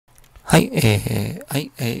は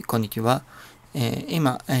い、こんにちは。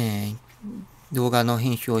今、動画の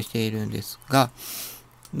編集をしているんですが、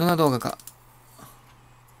どんな動画か、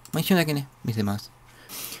一瞬だけね、見せます。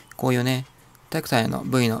こういうね、体育祭の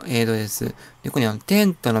V の映像です。で、ここにテ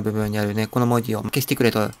ントの部分にあるね、この文字を消してく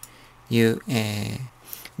れという、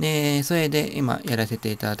で、それで今やらせ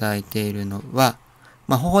ていただいているのは、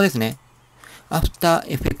方法ですね。アフタ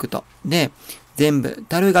ーエフェクトで全部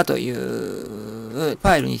タルガというフ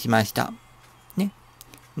ァイルにしました。ね。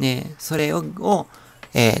で、それを、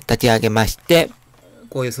立ち上げまして、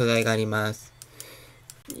こういう素材があります。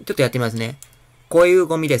ちょっとやってみますね。こういう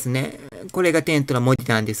ゴミですね。これがテントの文字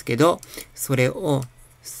なんですけど、それを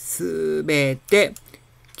すべて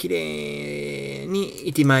きれいに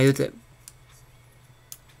1枚ずつ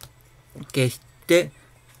消して、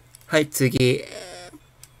はい、次。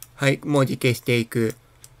はい、文字消していく。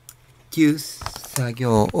っていう作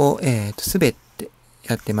業を、すべて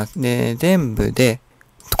やってますね。全部で、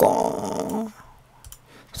トコーン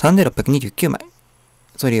3629枚。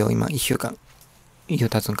それを今1週間以上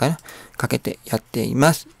経つんかなかけてやってい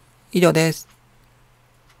ます。以上です。